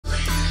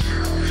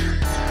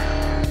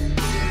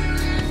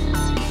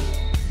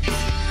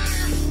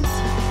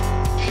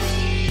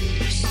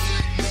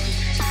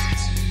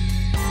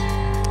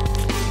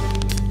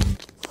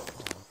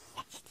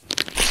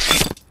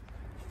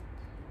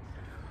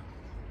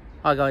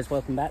Hi guys,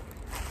 welcome back.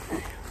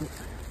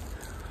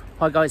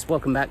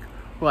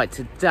 Right,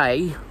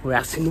 today we're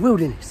out in the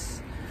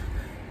wilderness.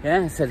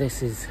 Yeah, so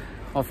this is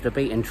off the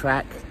beaten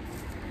track.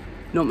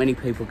 Not many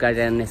people go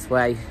down this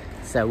way,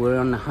 so we're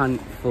on the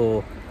hunt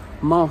for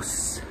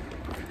moss,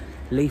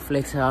 leaf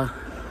litter,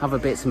 other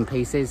bits and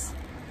pieces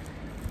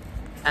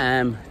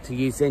to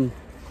use in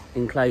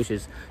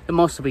enclosures. The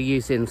moss will be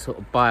used in sort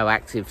of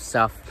bioactive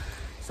stuff.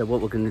 So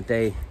what we're going to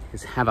do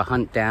is have a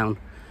hunt down,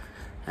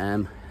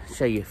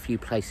 show you a few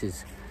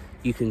places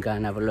you can go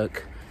and have a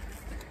look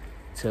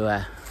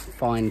to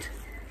find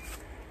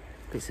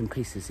bits and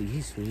pieces of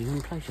use for your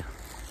enclosure.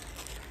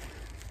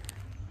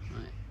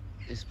 Right,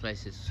 this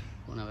place is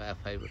one of our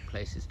favourite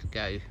places to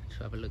go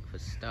to have a look for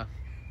stuff.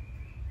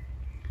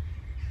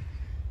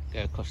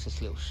 Go across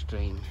this little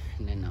stream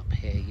and then up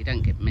here. You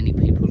don't get many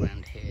people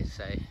around here,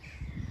 so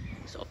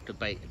it's off the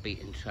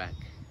beaten track,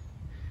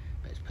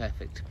 but it's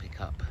perfect to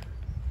pick up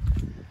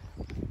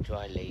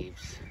dry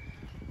leaves,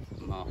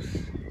 moss,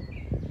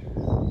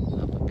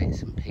 other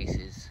bits and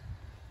pieces.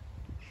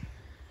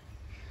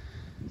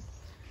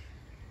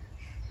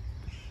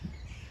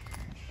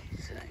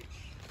 So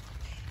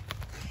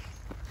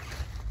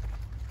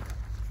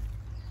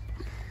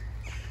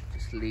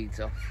just leads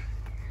off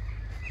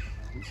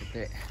into a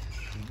bit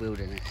of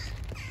wilderness.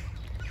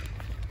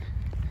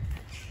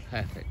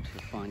 Perfect for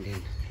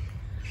finding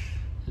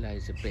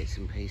loads of bits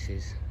and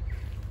pieces.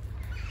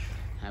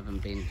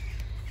 Haven't been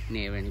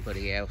near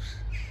anybody else.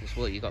 It's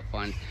what you got to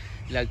find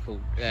local,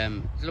 as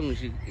long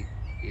as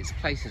it's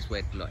places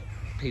where like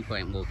people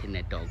ain't walking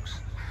their dogs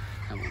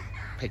and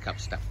pick up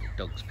stuff that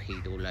dogs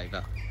peed all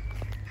over.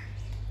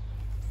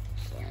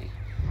 So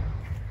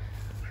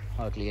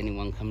hardly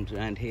anyone comes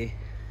around here.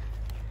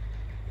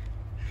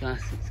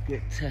 Plus it's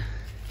good to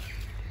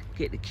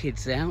get the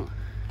kids out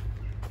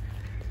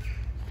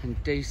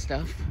and do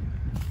stuff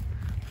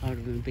rather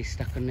than be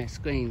stuck on their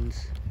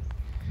screens.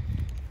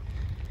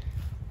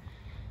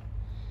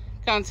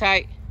 Can't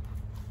say.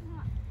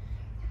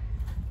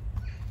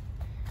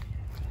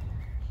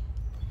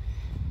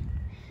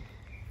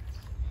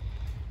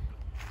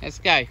 Let's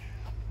go. I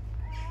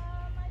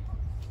got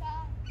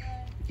stung.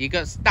 You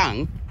got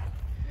stung?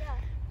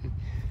 Yeah.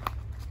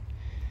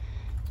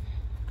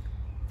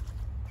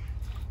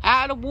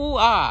 Out of the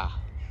water.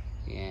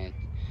 Yeah,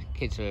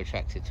 kids are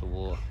attracted to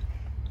water.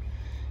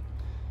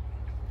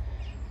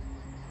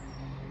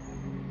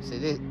 So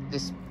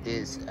this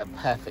is a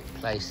perfect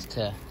place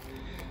to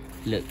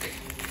look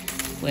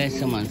where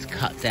someone's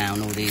cut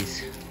down all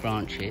these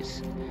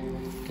branches.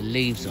 The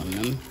leaves on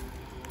them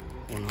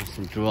are nice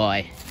and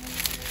dry,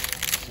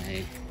 so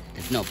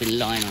they've not been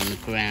lying on the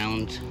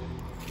ground.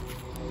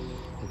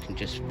 We can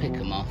just pick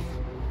them off.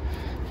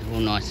 They're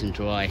all nice and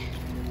dry,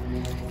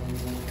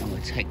 and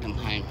we'll take them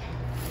home,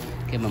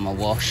 give them a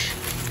wash.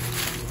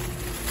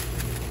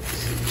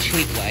 It's a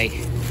cheap way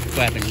of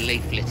grabbing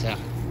leaf litter.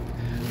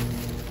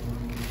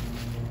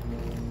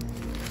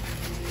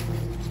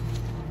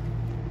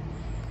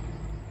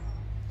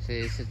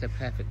 This is the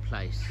perfect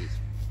place. It's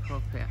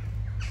proper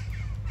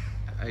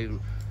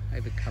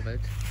over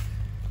covered.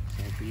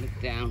 So if you look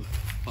down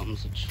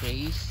bottoms of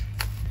trees,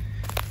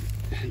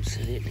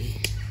 absolutely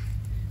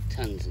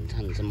tons and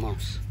tons of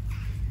moss.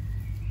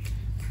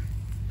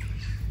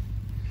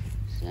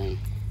 So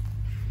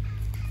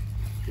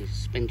you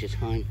spend your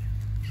time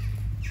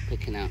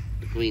picking out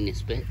the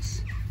greenest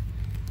bits.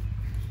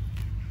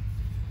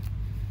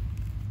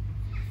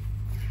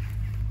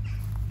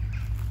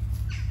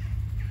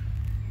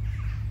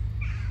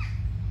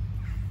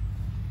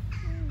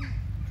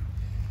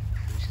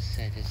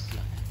 There's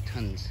like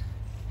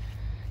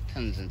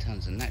tons and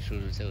tons of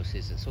natural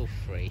resources. It's all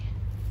free.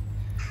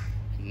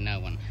 No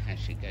one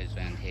actually goes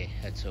around here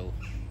at all.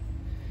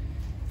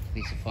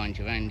 You need to find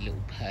your own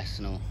little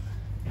personal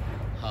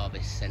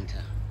harvest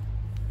centre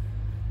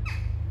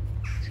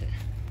to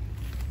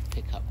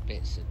pick up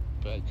bits of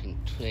broken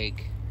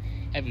twig.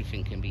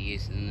 Everything can be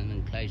used in an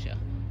enclosure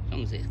as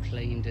long as it's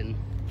cleaned and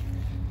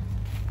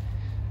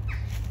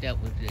dealt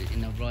with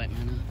in the right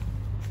manner.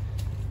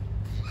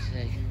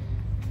 So,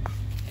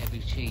 every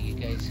tree you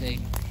go to,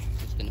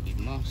 there's going to be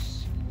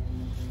moss.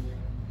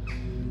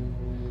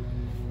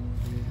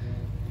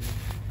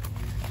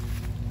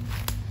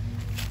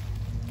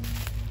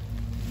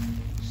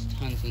 There's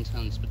tons and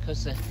tons.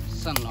 Because the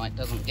sunlight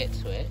doesn't get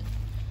to it,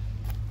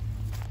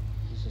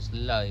 there's just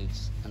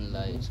loads and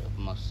loads of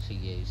moss to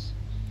use.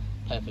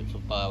 Perfect for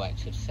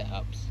bioactive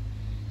setups,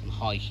 some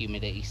high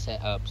humidity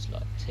setups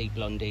like tea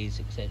blondies,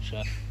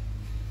 etc.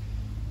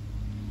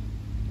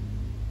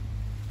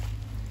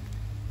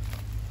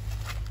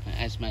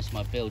 As most of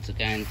my builds are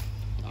going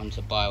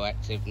onto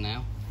bioactive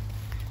now,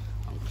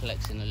 I'm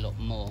collecting a lot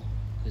more,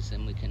 because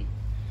then we can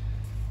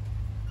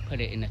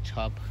put it in a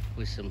tub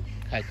with some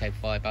cocoa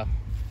fibre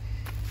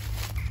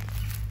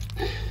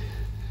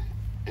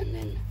and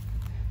then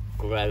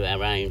grow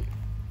our own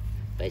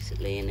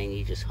basically, and then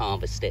you just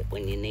harvest it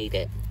when you need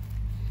it.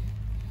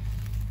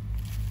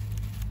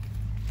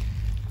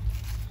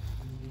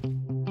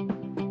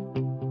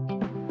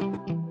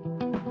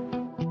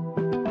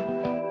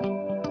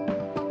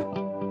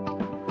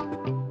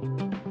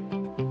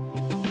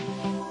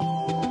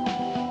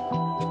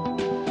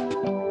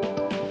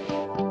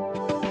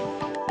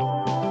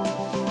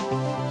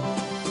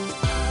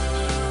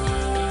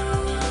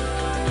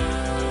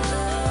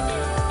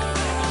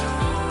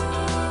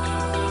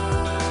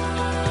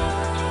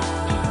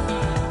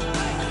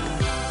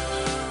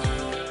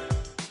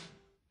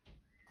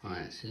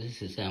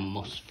 This is our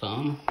moss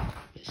farm.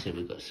 So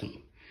we've got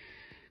some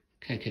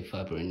cocoa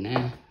fibre in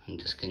there. I'm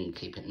just going to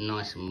keep it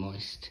nice and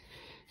moist,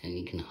 and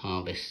you can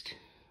harvest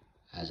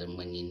as and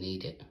when you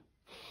need it.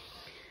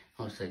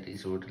 Also,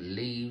 these are all the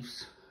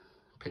leaves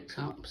picked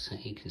up, so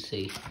you can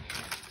see,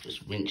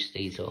 just rinse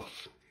these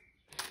off.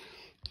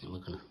 And we're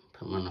going to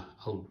put them on an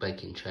old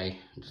baking tray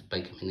and just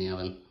bake them in the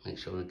oven. Make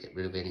sure we get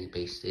rid of any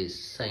beasties.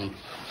 Same,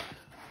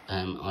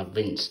 I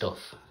rinsed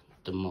off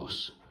the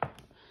moss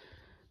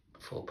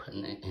before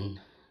putting it in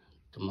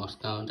the moss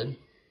garden.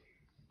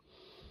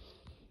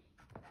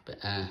 But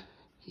yeah,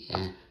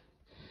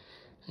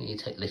 and you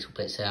take little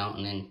bits out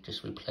and then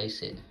just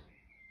replace it.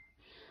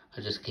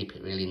 I just keep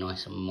it really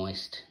nice and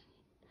moist.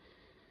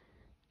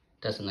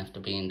 Doesn't have to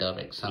be in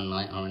direct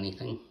sunlight or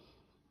anything.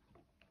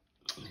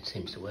 It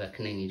seems to work,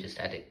 and then you just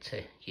add it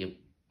to your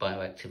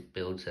bioactive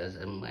builds as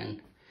and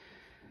when.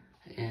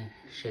 Yeah,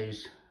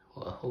 shows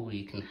what a haul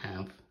you can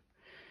have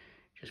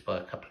just by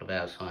a couple of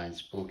hours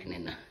walking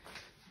in the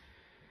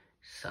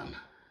sun.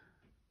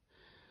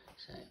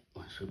 So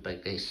once we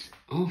bake this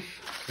off,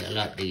 I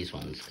like these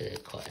ones, they're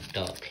quite a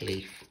dark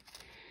leaf.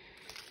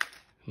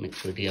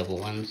 Mixed with the other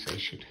ones, they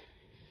should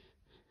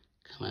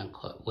come out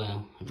quite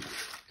well.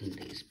 And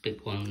these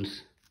big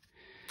ones.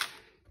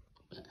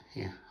 But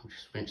yeah, I'll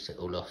just rinse it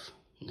all off.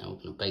 Now we're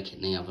going to bake it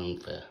in the oven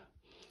for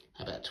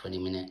about 20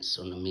 minutes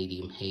on a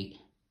medium heat.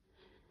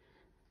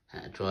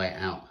 Dry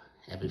it out,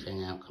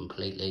 everything out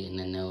completely, and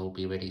then they'll all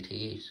be ready to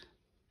use.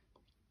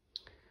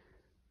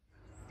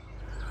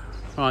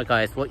 Alright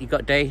guys, what you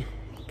got to do,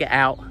 get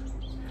out,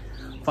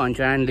 find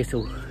your own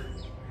little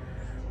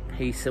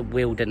piece of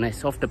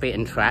wilderness off the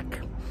beaten track,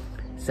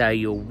 so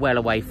you're well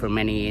away from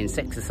any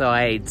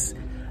insecticides,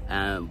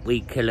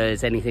 weed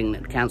killers, anything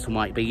that the council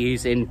might be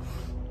using,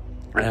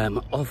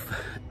 off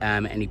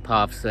any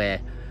paths where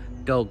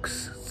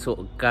dogs sort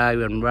of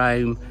go and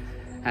roam,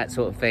 that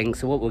sort of thing.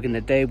 So what we're going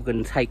to do, we're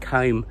going to take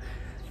home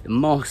the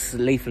moss,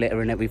 leaf litter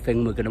and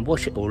everything. We're going to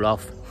wash it all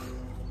off,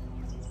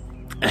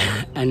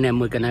 and then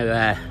we're going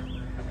to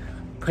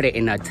put it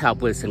in a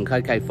tub with some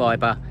cocoa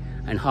fibre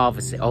and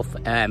harvest it off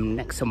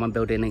next time I'm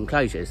building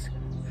enclosures.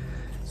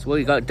 So what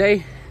you got to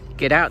do,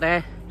 get out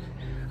there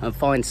and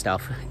find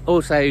stuff.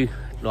 Also,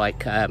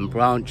 like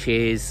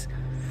branches,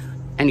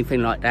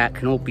 anything like that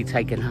can all be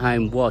taken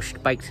home,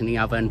 washed, baked in the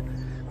oven.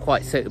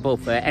 Quite suitable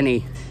for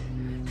any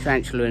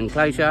tarantula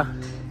enclosure.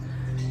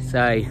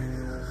 So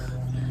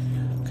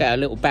get a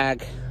little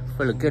bag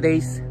full of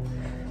goodies.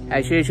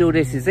 As usual,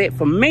 this is it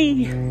from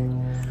me.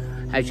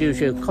 As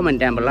usual, comment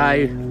down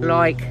below,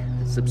 like,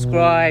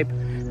 subscribe,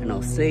 and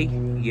I'll see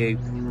you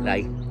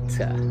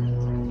later.